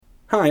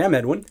Hi, I'm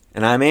Edwin.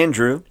 And I'm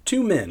Andrew.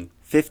 2 men,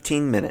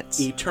 15 minutes.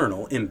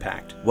 eternal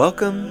impact.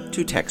 Welcome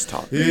to Text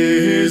Talk.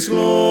 His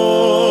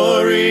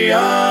glory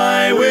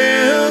I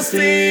will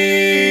see,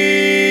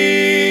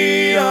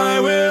 I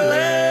will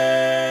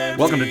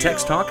empty. Welcome to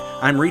Text Talk.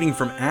 I'm reading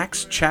from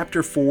Acts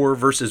chapter 4,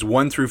 verses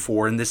 1 through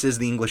 4, and this is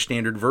the English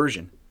Standard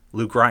Version.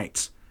 Luke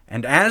writes,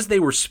 "And as they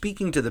were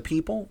speaking to the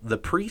people, the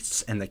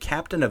priests and the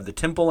captain of the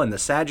temple and the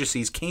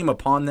Sadducees came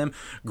upon them,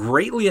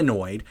 greatly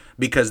annoyed,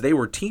 because they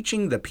were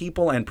teaching the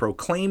people and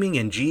proclaiming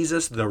in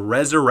Jesus the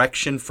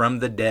resurrection from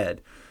the dead.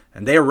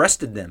 And they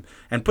arrested them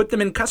and put them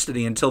in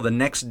custody until the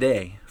next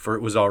day, for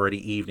it was already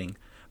evening.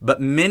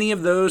 But many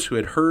of those who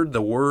had heard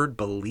the word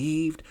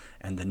believed,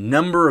 and the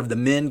number of the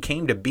men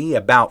came to be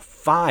about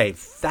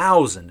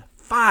 5,000.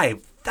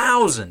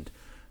 5,000!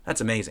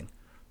 That's amazing.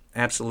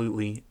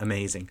 Absolutely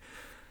amazing.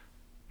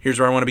 Here's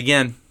where I want to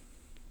begin.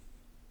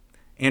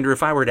 Andrew,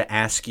 if I were to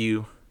ask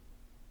you,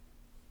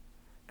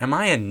 am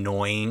I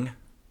annoying?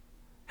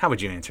 How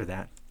would you answer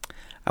that?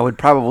 I would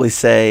probably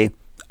say,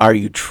 are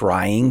you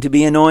trying to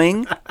be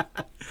annoying?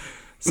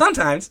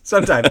 Sometimes.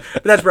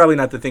 But that's probably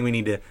not the thing we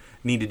need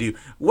to do.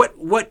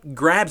 What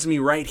grabs me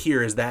right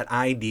here is that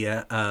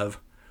idea of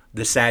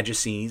the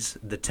Sadducees,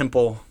 the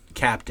temple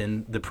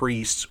captain, the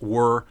priests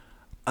were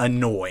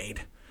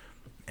annoyed.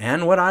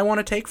 And what I want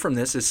to take from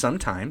this is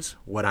sometimes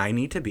what I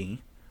need to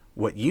be,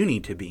 what you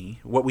need to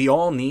be, what we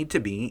all need to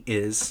be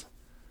is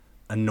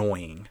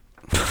annoying.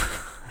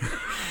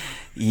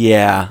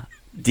 Yeah,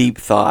 deep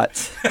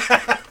thoughts.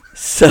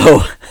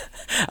 So,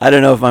 I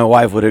don't know if my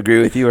wife would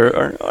agree with you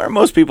or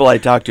most people I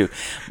talk to.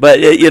 But,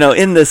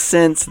 in the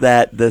sense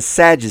that the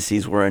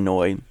Sadducees were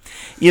annoyed,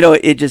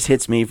 it just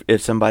hits me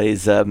if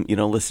somebody's,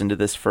 listened to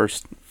this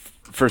first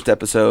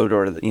episode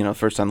or,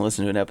 first time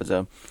listening to an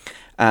episode.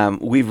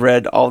 We've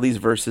read all these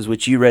verses,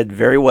 which you read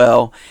very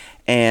well,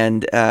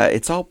 and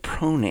it's all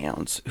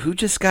pronouns. Who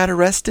just got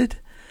arrested?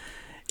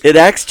 In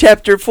Acts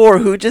chapter 4,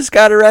 who just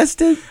got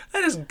arrested?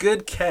 That is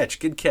good catch.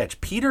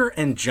 Peter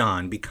and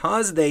John,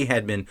 because they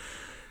had been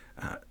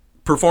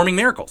performing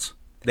miracles.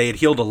 They had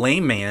healed a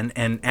lame man,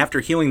 and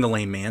after healing the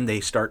lame man, they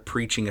start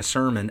preaching a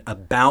sermon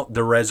about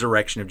the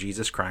resurrection of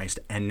Jesus Christ,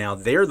 and now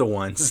they're the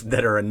ones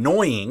that are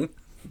annoying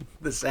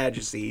the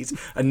Sadducees,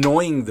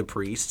 annoying the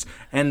priests,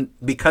 and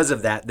because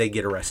of that, they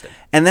get arrested.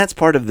 And that's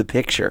part of the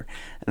picture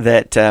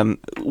that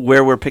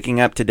where we're picking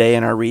up today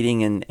in our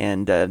reading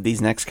and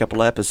these next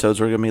couple episodes,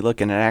 we're going to be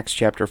looking at Acts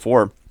chapter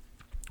 4.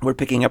 We're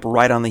picking up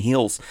right on the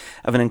heels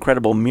of an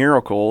incredible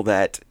miracle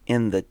that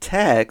in the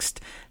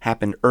text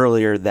happened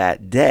earlier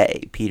that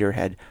day. Peter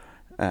had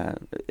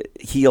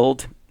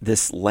healed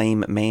this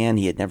lame man.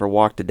 He had never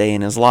walked a day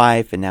in his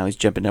life, and now he's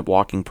jumping up,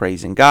 walking,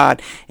 praising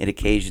God. It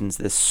occasions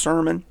this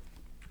sermon.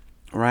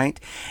 Right?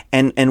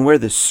 And where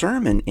the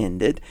sermon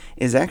ended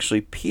is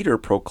actually Peter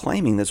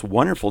proclaiming this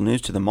wonderful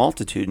news to the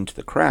multitude and to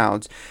the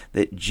crowds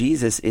that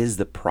Jesus is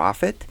the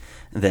prophet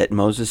that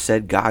Moses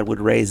said God would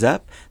raise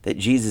up, that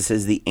Jesus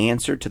is the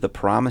answer to the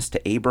promise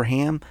to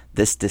Abraham,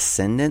 this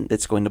descendant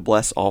that's going to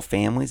bless all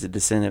families, the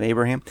descendant of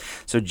Abraham.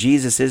 So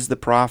Jesus is the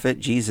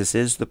prophet, Jesus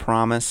is the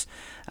promise.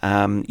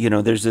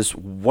 There's this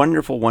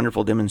wonderful,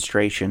 wonderful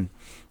demonstration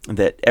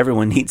that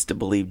everyone needs to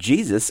believe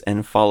Jesus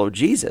and follow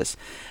Jesus.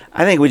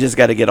 I think we just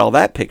got to get all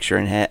that picture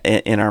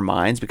in our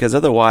minds, because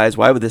otherwise,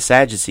 why would the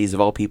Sadducees of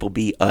all people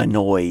be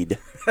annoyed?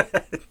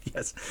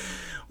 Yes.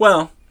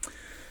 Well,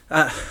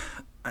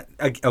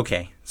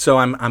 okay. So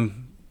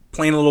I'm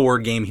playing a little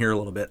word game here a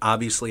little bit.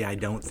 Obviously, I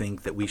don't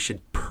think that we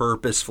should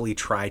purposefully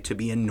try to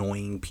be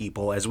annoying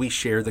people as we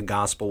share the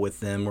gospel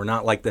with them. We're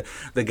not like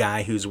the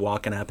guy who's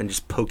walking up and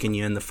just poking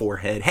you in the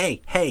forehead.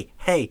 Hey.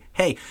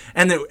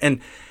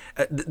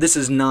 This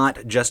is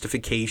not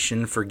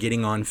justification for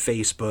getting on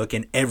Facebook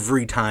and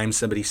every time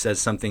somebody says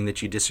something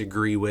that you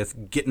disagree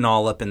with, getting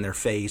all up in their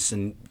face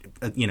and,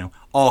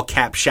 all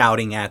cap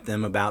shouting at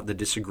them about the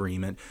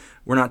disagreement.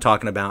 We're not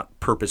talking about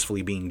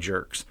purposefully being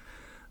jerks.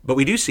 But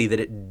we do see that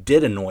it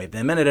did annoy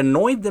them, and it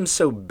annoyed them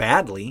so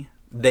badly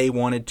they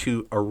wanted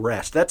to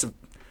arrest. That's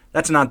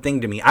an odd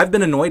thing to me. I've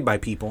been annoyed by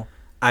people.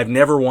 I've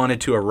never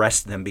wanted to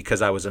arrest them because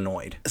I was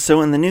annoyed.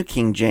 So in the New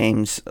King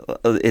James,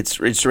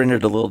 it's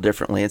rendered a little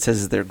differently. It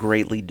says that they're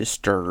greatly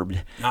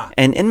disturbed.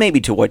 And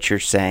maybe to what you're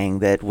saying,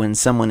 that when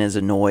someone is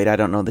annoyed, I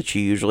don't know that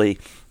you usually,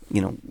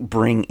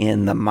 bring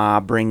in the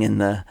mob, bring in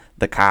the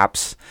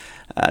cops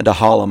to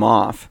haul them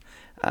off.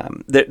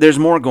 There's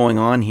more going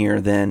on here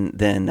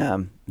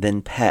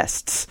than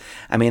pests.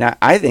 I mean,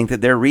 I think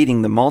that they're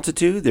reading the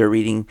multitude, they're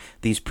reading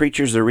these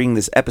preachers, they're reading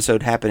this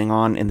episode happening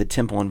on in the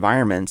temple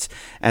environments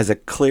as a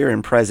clear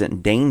and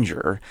present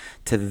danger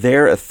to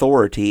their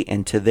authority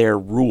and to their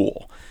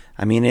rule.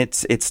 I mean,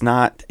 it's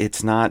not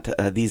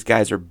these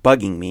guys are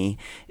bugging me.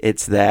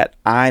 It's that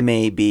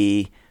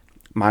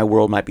my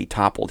world might be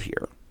toppled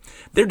here.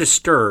 They're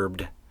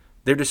disturbed.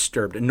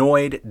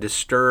 Annoyed,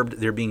 disturbed.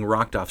 They're being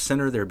rocked off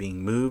center. They're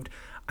being moved.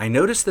 I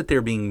notice that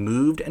they're being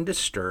moved and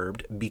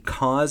disturbed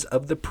because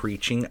of the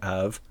preaching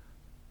of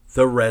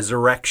the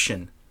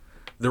resurrection.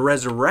 The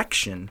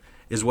resurrection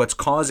is what's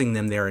causing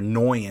them their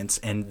annoyance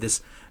and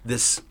this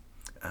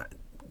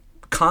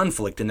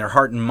conflict in their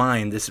heart and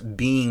mind, this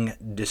being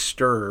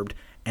disturbed.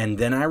 And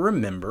then I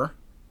remember,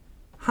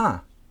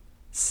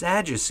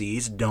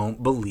 Sadducees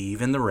don't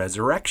believe in the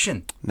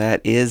resurrection. That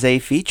is a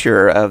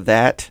feature of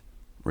that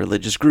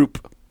religious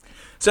group.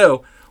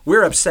 So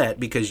we're upset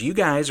because you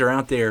guys are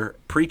out there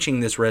preaching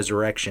this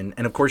resurrection,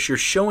 and of course you're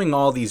showing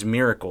all these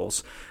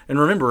miracles. And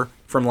remember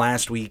from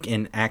last week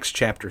in Acts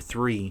chapter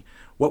 3,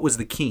 what was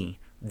the key?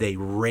 They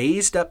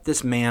raised up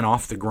this man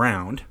off the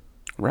ground.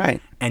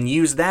 Right. And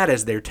used that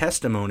as their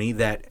testimony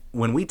that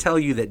when we tell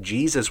you that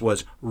Jesus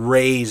was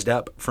raised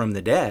up from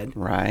the dead,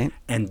 right,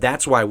 and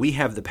that's why we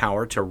have the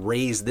power to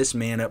raise this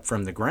man up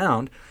from the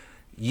ground,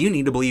 you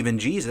need to believe in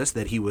Jesus,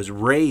 that he was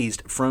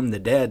raised from the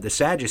dead. The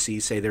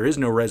Sadducees say there is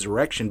no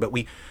resurrection, but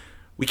we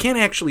can't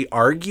actually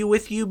argue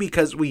with you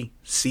because we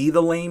see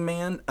the lame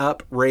man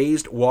up,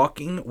 raised,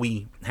 walking.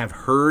 We have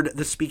heard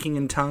the speaking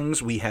in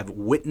tongues. We have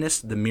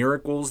witnessed the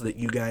miracles that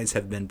you guys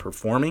have been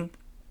performing.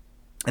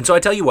 And so I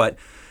tell you what,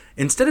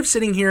 instead of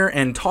sitting here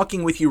and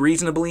talking with you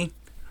reasonably,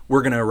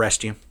 we're going to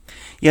arrest you.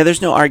 Yeah,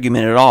 there's no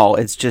argument at all.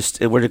 It's just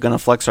we're going to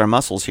flex our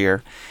muscles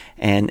here,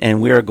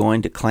 and we are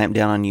going to clamp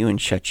down on you and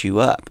shut you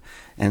up.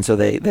 And so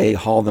they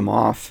haul them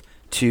off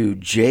to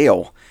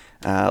jail,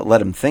 let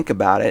them think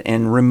about it,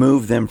 and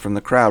remove them from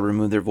the crowd,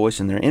 remove their voice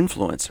and their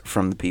influence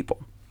from the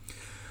people.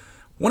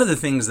 One of the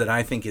things that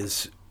I think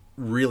is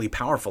really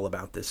powerful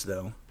about this,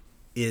 though,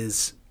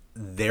 is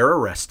they're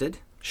arrested.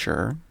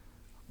 Sure.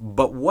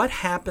 But what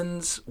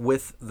happens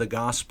with the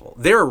gospel?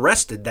 They're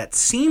arrested. That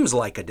seems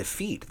like a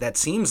defeat. That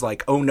seems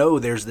like, oh no,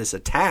 there's this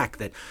attack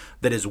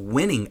that is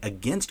winning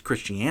against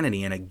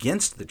Christianity and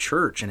against the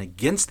church and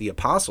against the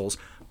apostles.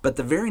 But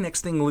the very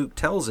next thing Luke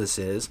tells us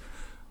is,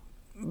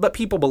 but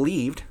people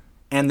believed,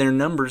 and their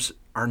numbers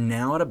are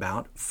now at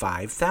about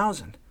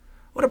 5,000.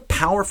 What a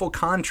powerful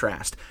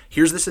contrast.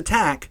 Here's this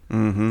attack,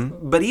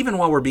 but even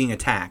while we're being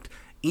attacked,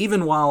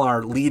 even while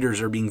our leaders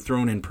are being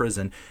thrown in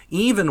prison,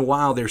 even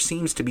while there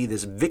seems to be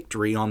this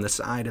victory on the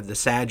side of the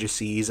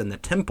Sadducees and the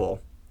temple,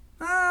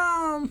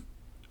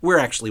 we're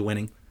actually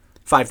winning.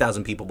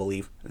 5,000 people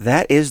believe.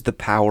 That is the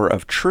power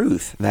of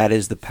truth. That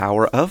is the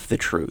power of the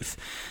truth.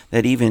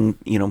 That even,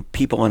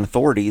 people in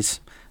authorities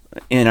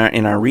in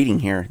our reading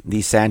here,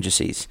 these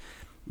Sadducees,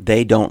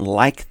 they don't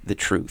like the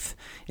truth.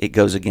 It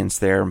goes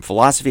against their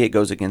philosophy. It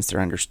goes against their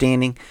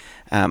understanding.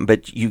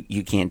 But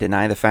you can't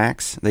deny the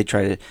facts. They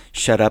try to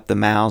shut up the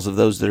mouths of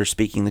those that are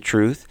speaking the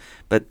truth.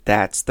 But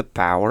that's the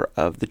power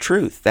of the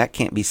truth. That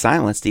can't be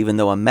silenced, even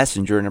though a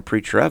messenger and a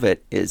preacher of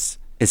it is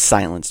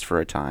silenced for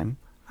a time.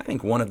 I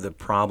think one of the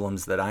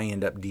problems that I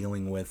end up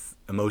dealing with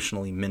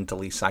emotionally,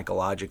 mentally,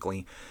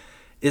 psychologically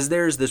is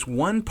there's this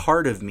one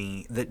part of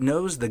me that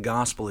knows the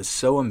gospel is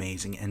so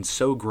amazing and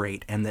so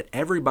great and that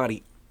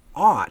everybody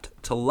ought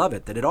to love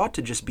it, that it ought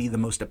to just be the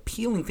most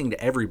appealing thing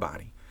to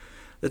everybody.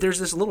 That there's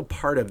this little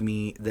part of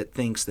me that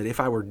thinks that if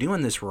I were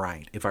doing this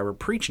right, if I were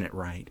preaching it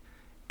right,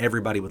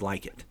 everybody would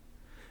like it.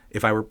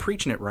 If I were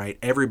preaching it right,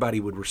 everybody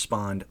would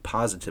respond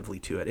positively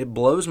to it. It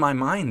blows my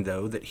mind,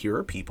 though, that here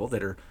are people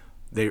that are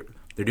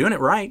they're doing it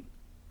right.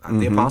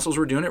 The apostles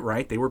were doing it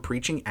right. They were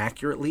preaching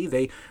accurately.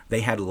 They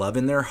had love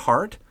in their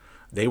heart.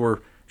 They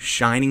were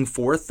shining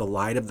forth the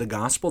light of the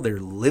gospel. They're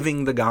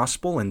living the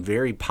gospel in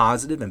very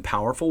positive and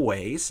powerful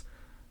ways.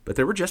 But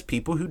there were just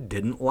people who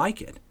didn't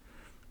like it.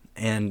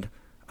 And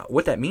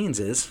what that means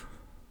is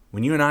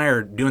when you and I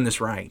are doing this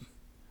right,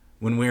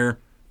 when we're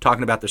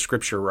talking about the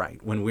scripture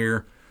right, when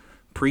we're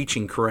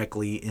preaching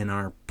correctly in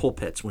our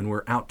pulpits, when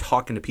we're out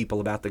talking to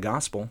people about the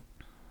gospel,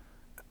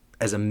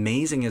 as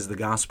amazing as the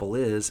gospel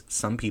is,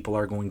 some people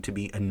are going to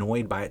be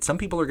annoyed by it. Some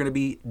people are going to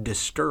be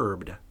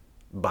disturbed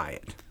by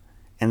it.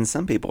 And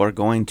some people are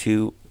going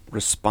to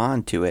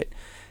respond to it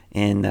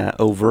in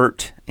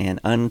overt and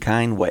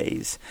unkind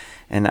ways.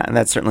 And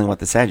that's certainly what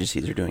the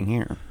Sadducees are doing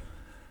here.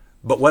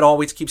 But what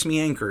always keeps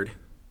me anchored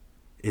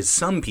is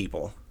some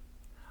people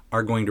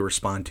are going to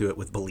respond to it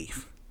with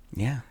belief.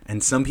 Yeah.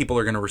 And some people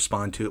are going to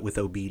respond to it with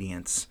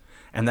obedience.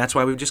 And that's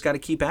why we've just got to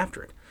keep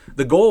after it.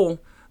 The goal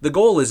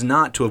is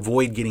not to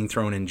avoid getting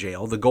thrown in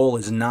jail. The goal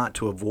is not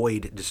to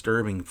avoid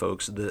disturbing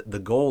folks.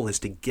 The goal is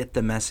to get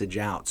the message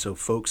out so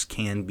folks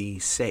can be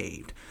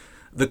saved.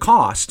 The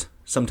cost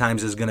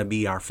sometimes is going to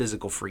be our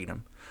physical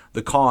freedom.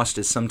 The cost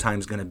is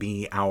sometimes going to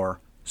be our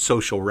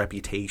social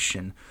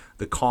reputation.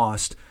 The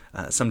cost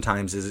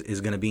sometimes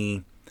is going to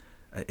be,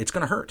 it's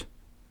going to hurt.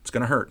 It's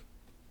going to hurt.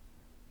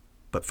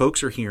 But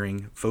folks are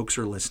hearing, folks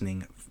are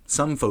listening,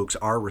 some folks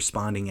are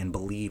responding and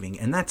believing,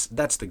 and that's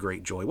the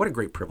great joy. What a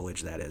great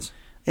privilege that is.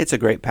 It's a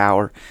great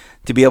power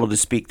to be able to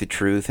speak the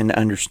truth and to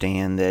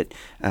understand that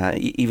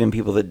even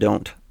people that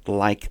don't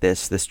like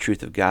this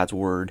truth of God's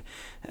word,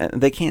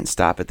 they can't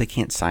stop it. They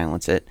can't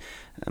silence it.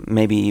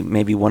 Maybe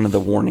one of the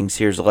warnings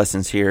here, the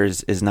lessons here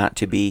is not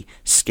to be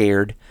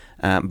scared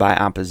by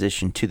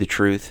opposition to the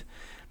truth.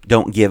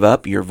 Don't give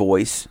up your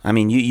voice. I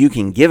mean, you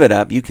can give it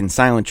up. You can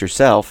silence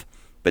yourself,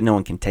 but no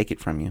one can take it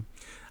from you.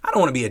 I don't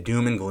want to be a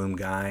doom and gloom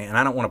guy, and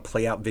I don't want to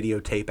play out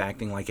videotape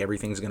acting like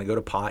everything's going to go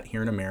to pot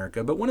here in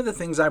America. But one of the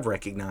things I've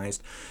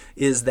recognized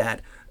is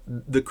that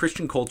the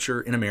Christian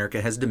culture in America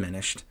has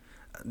diminished.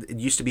 It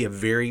used to be a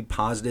very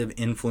positive,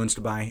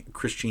 influenced by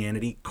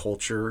Christianity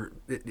culture,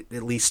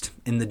 at least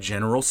in the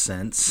general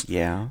sense.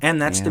 Yeah.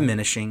 And that's yeah.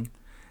 diminishing.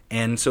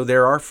 And so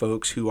there are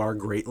folks who are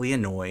greatly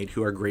annoyed,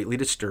 who are greatly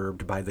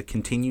disturbed by the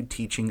continued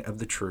teaching of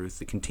the truth,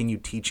 the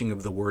continued teaching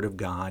of the Word of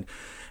God.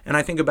 And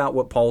I think about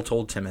what Paul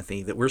told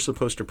Timothy, that we're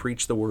supposed to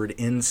preach the Word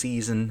in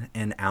season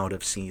and out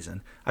of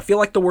season. I feel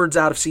like the Word's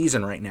out of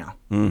season right now.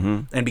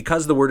 Mm-hmm. And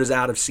because the Word is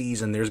out of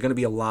season, there's going to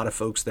be a lot of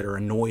folks that are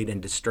annoyed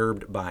and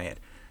disturbed by it.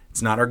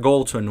 It's not our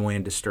goal to annoy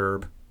and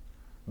disturb,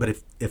 but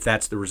if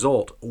that's the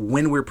result,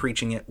 when we're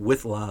preaching it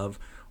with love,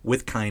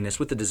 with kindness,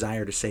 with the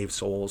desire to save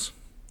souls,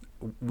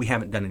 we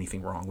haven't done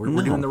anything wrong.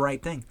 We're doing the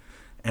right thing.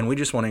 And we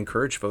just want to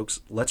encourage folks,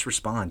 let's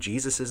respond.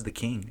 Jesus is the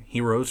King.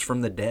 He rose from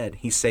the dead.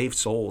 He saved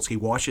souls. He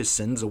washes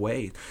sins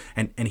away.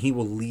 And he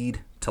will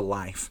lead to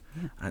life.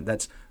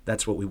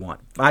 That's what we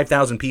want.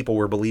 5,000 people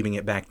were believing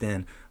it back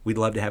then. We'd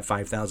love to have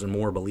 5,000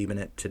 more believing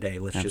it today.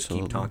 Let's just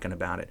keep talking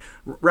about it.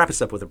 Wrap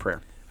us up with a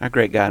prayer. Our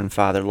great God and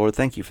Father, Lord,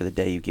 thank you for the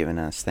day you've given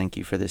us. Thank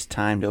you for this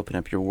time to open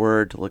up your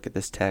word, to look at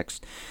this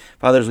text.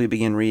 Father, as we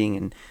begin reading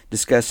and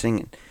discussing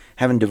and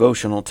having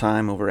devotional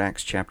time over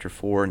Acts chapter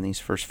 4 in these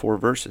first 4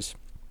 verses,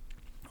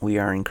 we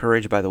are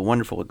encouraged by the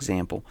wonderful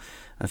example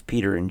of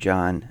Peter and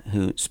John,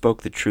 who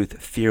spoke the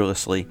truth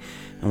fearlessly,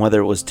 and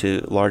whether it was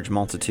to large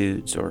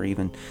multitudes or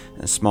even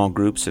small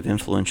groups of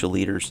influential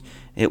leaders,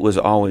 it was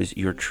always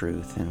your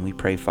truth. And we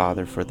pray,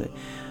 Father, for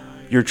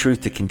your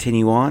truth to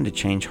continue on, to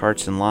change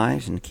hearts and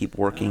lives, and keep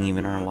working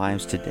even in our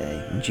lives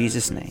today. In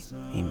Jesus' name,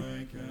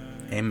 amen.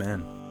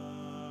 Amen.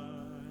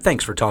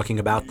 Thanks for talking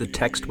about the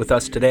text with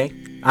us today.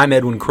 I'm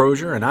Edwin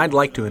Crozier, and I'd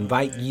like to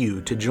invite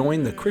you to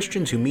join the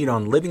Christians who meet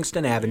on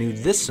Livingston Avenue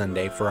this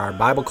Sunday for our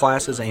Bible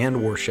classes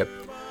and worship.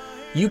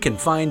 You can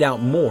find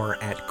out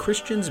more at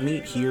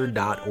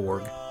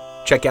christiansmeethere.org.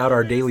 Check out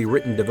our daily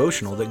written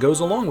devotional that goes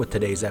along with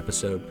today's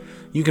episode.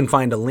 You can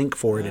find a link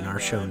for it in our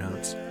show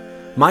notes.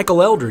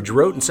 Michael Eldridge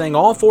wrote and sang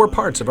all 4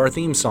 parts of our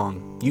theme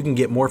song. You can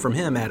get more from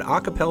him at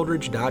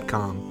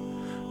acapeldridge.com.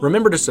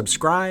 Remember to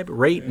subscribe,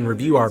 rate, and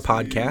review our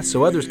podcast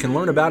so others can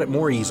learn about it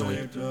more easily.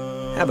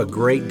 Have a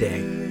great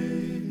day.